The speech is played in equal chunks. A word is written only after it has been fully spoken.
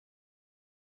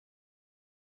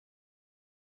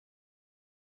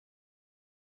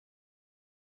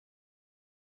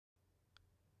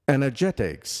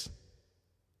Energetics.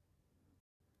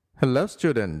 Hello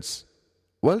students,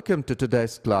 welcome to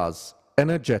today's class,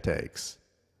 Energetics.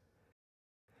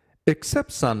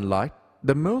 Except sunlight,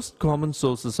 the most common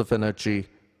sources of energy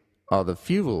are the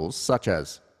fuels such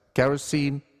as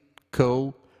kerosene,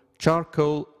 coal,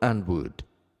 charcoal and wood.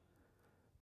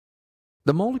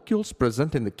 The molecules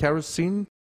present in the kerosene,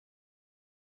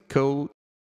 coal,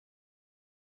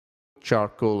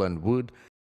 charcoal and wood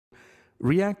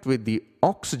react with the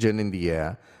oxygen in the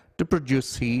air to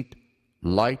produce heat,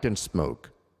 light and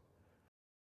smoke.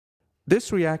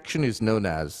 This reaction is known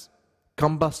as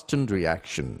combustion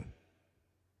reaction.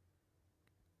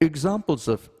 Examples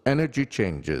of energy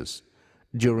changes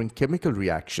during chemical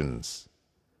reactions.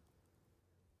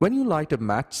 When you light a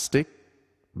matchstick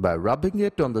by rubbing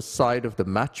it on the side of the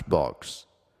matchbox,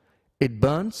 it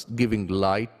burns, giving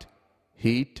light,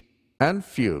 heat and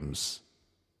fumes.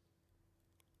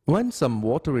 When some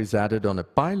water is added on a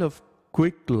pile of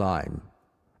quicklime,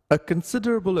 a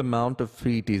considerable amount of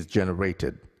heat is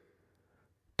generated.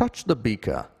 Touch the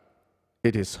beaker.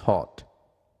 It is hot.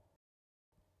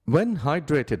 When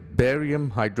hydrated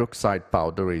barium hydroxide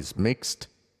powder is mixed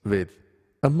with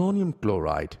ammonium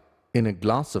chloride in a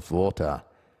glass of water,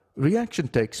 reaction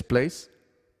takes place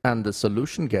and the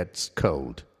solution gets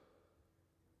cold.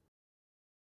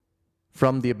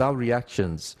 From the above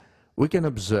reactions, we can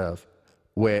observe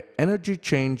where energy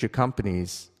change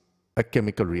accompanies a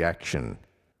chemical reaction.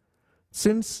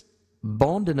 Since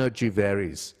bond energy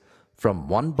varies from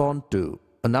one bond to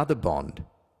another bond.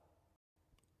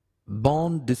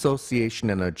 Bond dissociation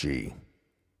energy.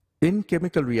 In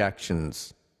chemical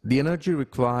reactions, the energy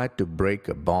required to break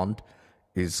a bond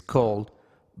is called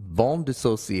bond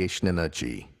dissociation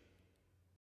energy.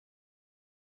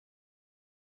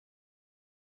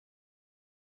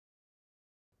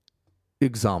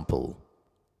 Example: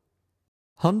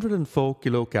 104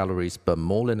 kilocalories per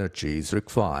mole energy is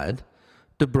required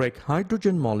to break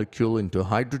hydrogen molecule into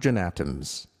hydrogen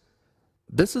atoms.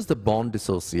 This is the bond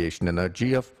dissociation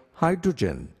energy of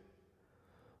hydrogen.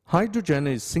 Hydrogen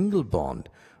is single bond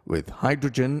with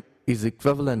hydrogen is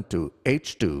equivalent to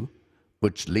H2,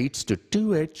 which leads to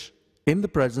 2H in the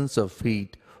presence of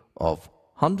heat of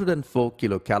 104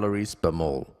 kilocalories per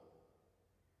mole.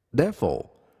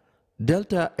 Therefore,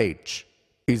 delta H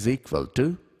is equal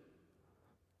to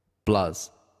plus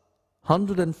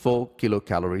 104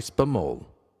 kilocalories per mole.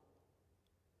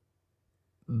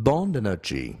 Bond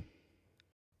energy.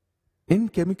 In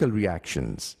chemical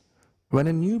reactions, when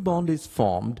a new bond is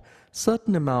formed,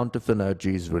 certain amount of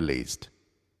energy is released.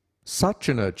 Such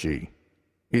energy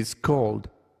is called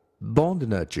bond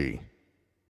energy.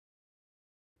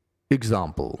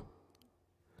 Example: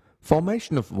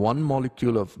 formation of one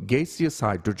molecule of gaseous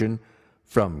hydrogen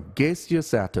from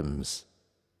gaseous atoms.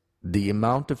 The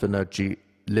amount of energy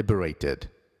liberated,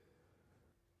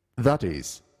 that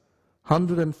is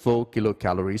 104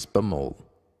 kilocalories per mole.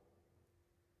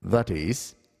 That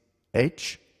is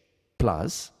H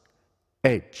plus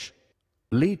H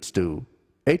leads to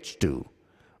H2,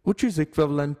 which is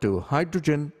equivalent to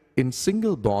hydrogen in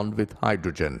single bond with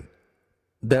hydrogen.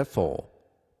 Therefore,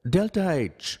 delta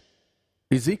H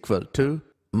is equal to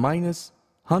minus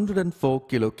 104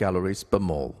 kilocalories per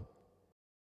mole.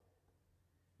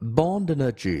 Bond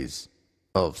energies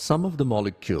of some of the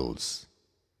molecules.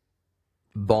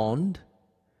 Bond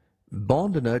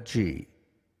energy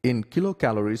in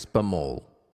kilocalories per mole.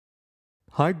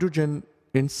 Hydrogen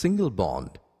in single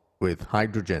bond with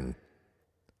hydrogen,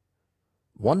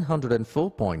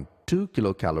 104.2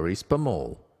 kilocalories per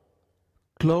mole.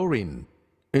 Chlorine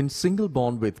in single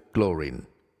bond with chlorine,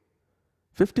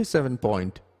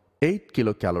 57.8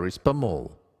 kilocalories per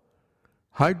mole.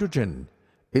 Hydrogen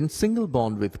in single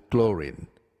bond with chlorine,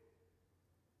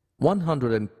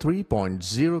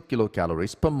 103.0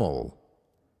 kilocalories per mole.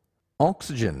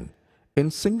 Oxygen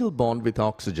in single bond with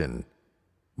oxygen,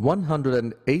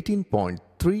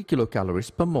 118.3 kilocalories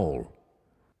per mole.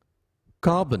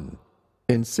 Carbon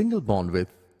in single bond with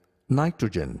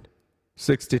nitrogen,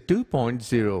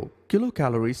 62.0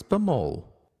 kilocalories per mole.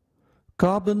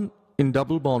 Carbon in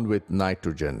double bond with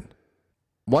nitrogen,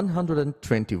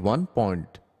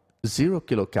 121.0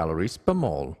 kilocalories per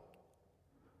mole.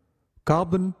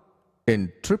 Carbon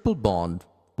in triple bond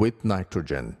with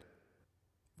nitrogen,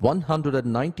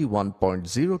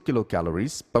 191.0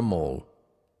 kilocalories per mole.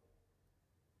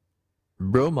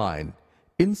 Bromine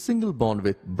in single bond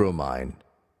with bromine,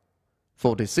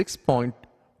 46.1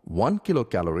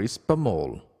 kilocalories per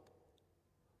mole.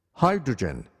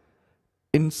 Hydrogen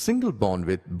in single bond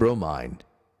with bromine,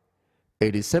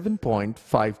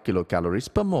 87.5 kilocalories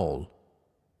per mole.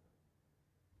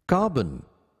 Carbon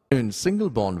in single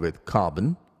bond with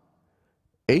carbon,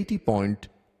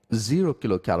 80.0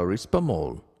 kilocalories per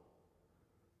mole.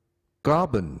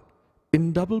 Carbon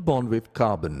in double bond with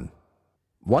carbon,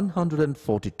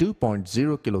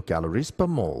 142.0 kilocalories per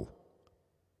mole.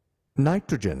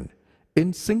 Nitrogen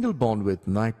in single bond with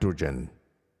nitrogen,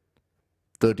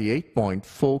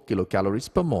 38.4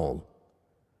 kilocalories per mole.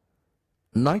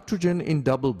 Nitrogen in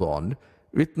double bond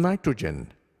with nitrogen,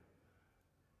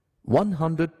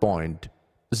 100.0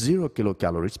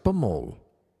 kilocalories per mole.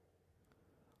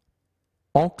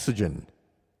 Oxygen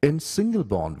in single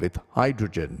bond with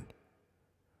hydrogen,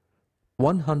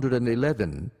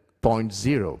 111.0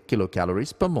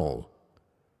 kilocalories per mole.